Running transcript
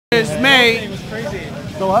May. Was crazy.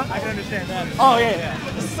 So what? I can understand that. Oh yeah.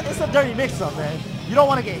 It's a dirty mix-up, man. You don't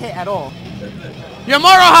want to get hit at all. You're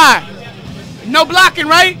Moroha. No blocking,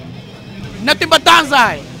 right? Nothing but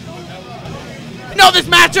Danzai. You know this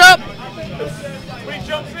matchup? When he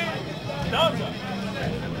jumps in,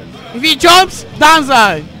 Danzai. If he jumps,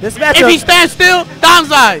 Danzai. This matchup. If he stands still,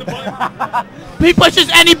 Danzai. If he pushes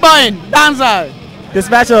any button, Danzai. This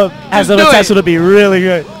matchup has the potential to be really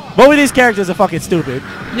good. Both of these characters are fucking stupid.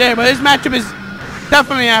 Yeah, but this matchup is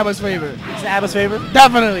definitely in Abba's favor. It's Abba's favor?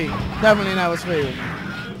 Definitely. Definitely in Abba's favor.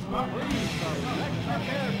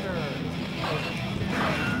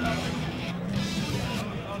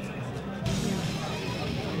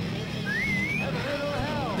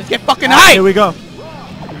 Let's get fucking hype. Here we go.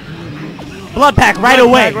 Blood pack right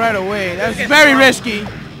away. Right away. That's very risky.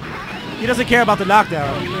 He doesn't care about the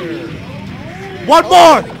knockdown. One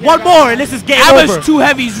more, and this is game Abba's over. too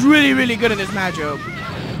heavy. He's really, really good in this matchup.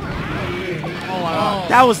 Oh, wow.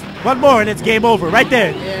 That was one more, and it's game over right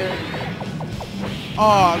there. Yeah.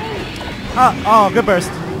 Oh, Good burst.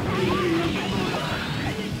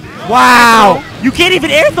 Wow, you can't even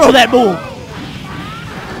air throw that move.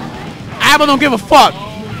 Abba don't give a fuck.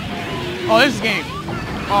 Oh, this is game.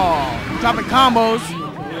 Oh, dropping combos.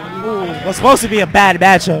 Ooh, what's supposed to be a bad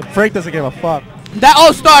matchup. Frank doesn't give a fuck. That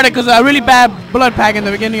all started because of a really bad blood pack in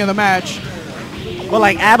the beginning of the match. But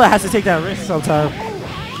like Abba has to take that risk sometime.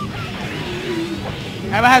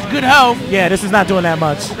 Abba has good health. Yeah, this is not doing that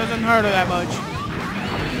much. It doesn't hurt her that much.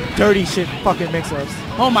 Dirty shit fucking mix-ups.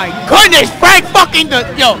 Oh my goodness, Frank fucking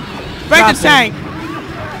FranktheTank.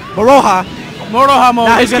 Moroha. Moroha mode.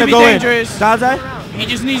 Now This he's could gonna be go dangerous. in. Danzai? He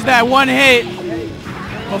just needs that one hit.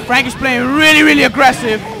 But Frank is playing really, really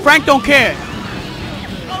aggressive. Frank don't care.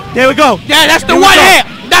 There we go. Yeah, that's the one hit.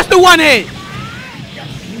 That's the one hit.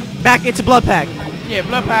 Back into blood pack. Yeah,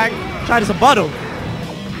 blood pack. Try to bundle.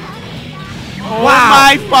 Oh Wow.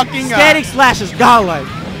 my fucking god. Standing slash is godlike.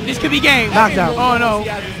 This could be game. Knockdown. Oh no.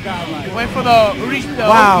 Went for the reach.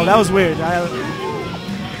 Wow, that was weird.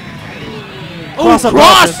 Oh,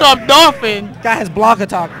 cross up dolphin. Guy has block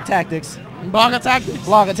attack tactics. Block tactics.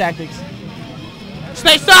 Block tactics.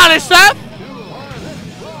 Stay solid, Seth.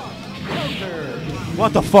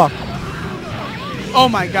 What the fuck? Oh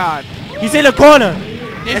my god. He's in the corner.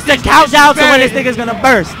 It's the countdown to when this nigga's gonna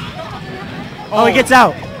burst. Oh, he gets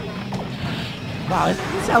out. Wow,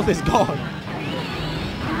 his health is gone.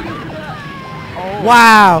 Oh.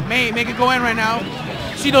 Wow. Make it go in right now.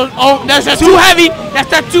 See those? Oh, that's too heavy.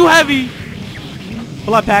 That's too heavy.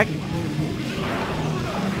 Blood pack.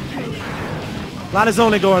 A lot of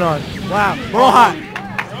zoning going on. Wow. Moroha.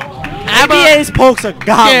 ABA's pokes are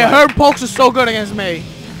gone. Yeah, her pokes are so good against May.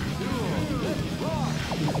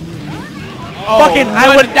 Oh, fucking,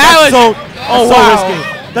 I would. That was so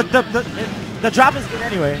risky. The drop is good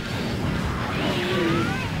anyway.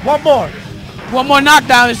 One more. One more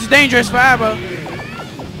knockdown. This is dangerous for Abba.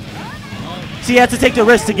 She had to take the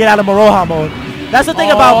risk to get out of Moroha mode. That's the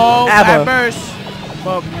thing about Abba. Burst.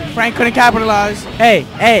 But Frank couldn't capitalize. Hey.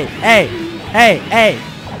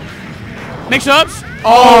 Mix-ups.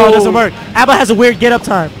 Oh, it doesn't work. Abba has a weird get-up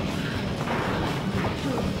time.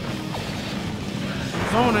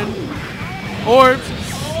 Zoning. Orbs.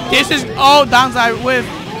 This is Danzai with.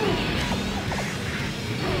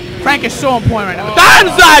 Frank is so on point right now.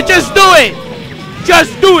 Danzai, just do it.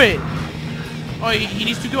 Just do it. Oh, he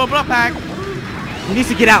needs to do a blood pack. He needs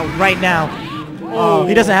to get out right now. Oh,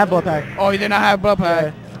 he doesn't have blood pack. Oh, he did not have blood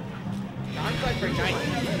pack.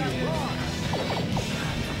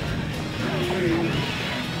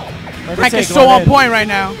 Frank is so on point right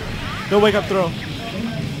now. Go wake up throw.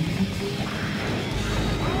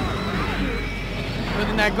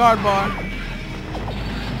 Within that guard bar.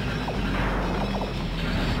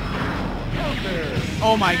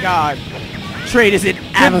 Oh my god. Trade is in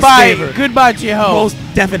Abba's favor. Goodbye to your health. Most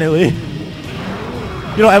definitely.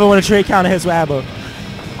 You don't ever want to trade counter hits with Abba.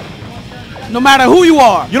 No matter who you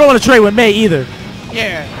are. You don't want to trade with May either.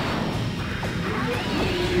 Yeah.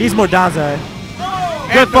 He's more Danzai.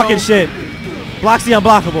 Good fucking shit. Blocks the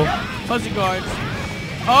unblockable. Fuzzy guards.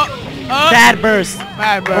 Bad burst.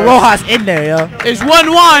 Bad burst. Roja's in there, yo. It's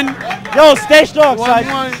 1-1. Yo, stay strong, son.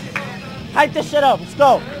 1-1. Hype this shit up. Let's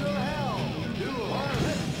go.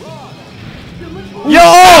 Yo!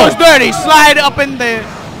 That was dirty. Slide up in the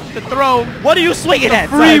throw. What are you swinging at,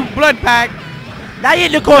 Free son? blood pack. Now you're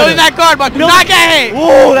in the corner. Still in that guard, but do not get hit.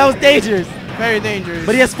 Ooh, that was dangerous. Very dangerous.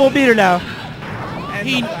 But he has full meter now. And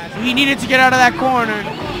he needed to get out of that corner.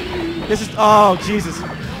 This is, oh, Jesus.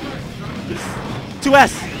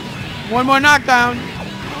 2S. One more knockdown.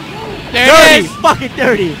 There Dirty, it is. fucking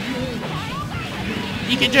dirty.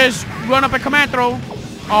 He can just run up a command throw.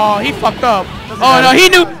 Oh, he fucked up. Oh no, he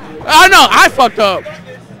knew. Oh no, I fucked up.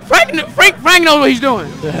 Frank knows what he's doing.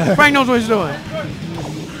 Frank knows what he's doing.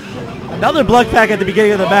 Another blood pack at the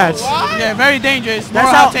beginning of the match. Yeah, very dangerous. That's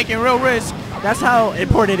Moroha how taking real risk. That's how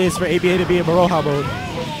important it is for ABA to be in Moroha mode.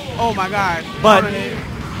 Oh my God. But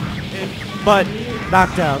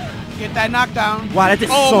knockdown. Get that knockdown. Wow, that did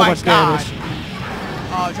so much damage.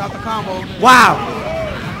 Oh, drop the combo. Wow.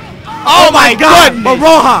 Oh my God.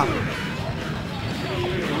 Moroha.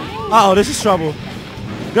 Uh-oh, this is trouble.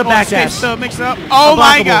 Good backdash. Mix it up. Oh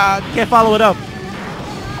my God. Can't follow it up.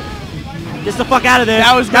 Get the fuck out of there.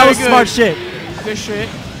 That was good. Smart shit. Good shit.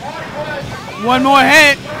 One more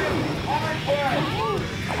hit.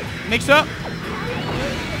 Mix up.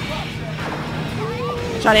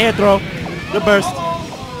 Try to air throw. Good burst.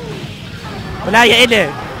 But now you're in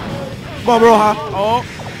there. Come on, Moroha. Oh.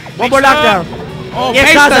 One more knockdown. Oh,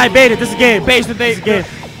 yes, Kazai baited. This is a game. Base the This is a game.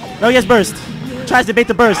 No, he has burst. Tries to bait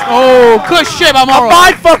the burst. Oh, good shit by Moroha. A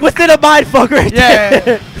mind fuck within a mind fuck right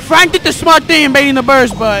there. Frank did the smart thing in baiting the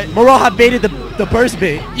burst, but Moroha baited the burst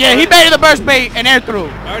bait. Yeah, he baited the burst bait and air through.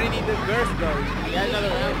 I already need this burst though. He had another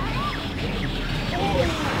round.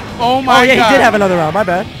 Oh my God. Oh yeah, he did have another round. My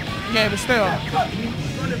bad. Yeah, but still.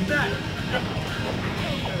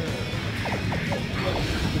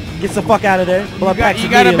 Gets the fuck out of there. You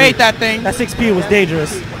gotta bait that thing. That 6P was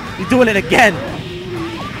dangerous. He's doing it again.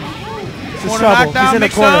 This is trouble. He's in the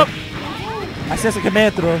corner. Up. I sense a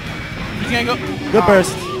command throw. He's gonna go. Good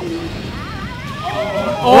burst.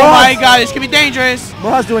 Oh my God, this could be dangerous.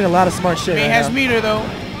 Moroha's doing a lot of smart shit. He has meter though.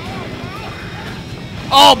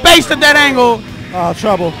 Oh, based at that angle. Oh,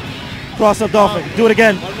 trouble. Cross up Dolphin. Do it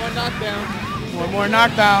again. One more knockdown. One more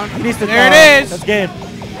knockdown. He needs to, there it is. That's game.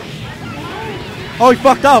 Oh, he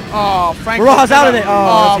fucked up. Oh, Frank. Moroha's out of there.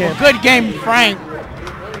 Oh, that's game. Good game, Frank.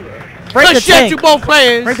 Frank Good shit to both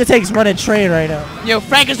players. FranktheTank's running train right now. Yo,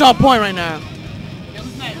 Frank is on point right now.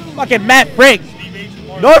 Fucking Matt Frank.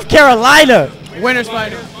 North Carolina. Winners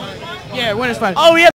fighter. Yeah, winners fighter. Oh, yeah.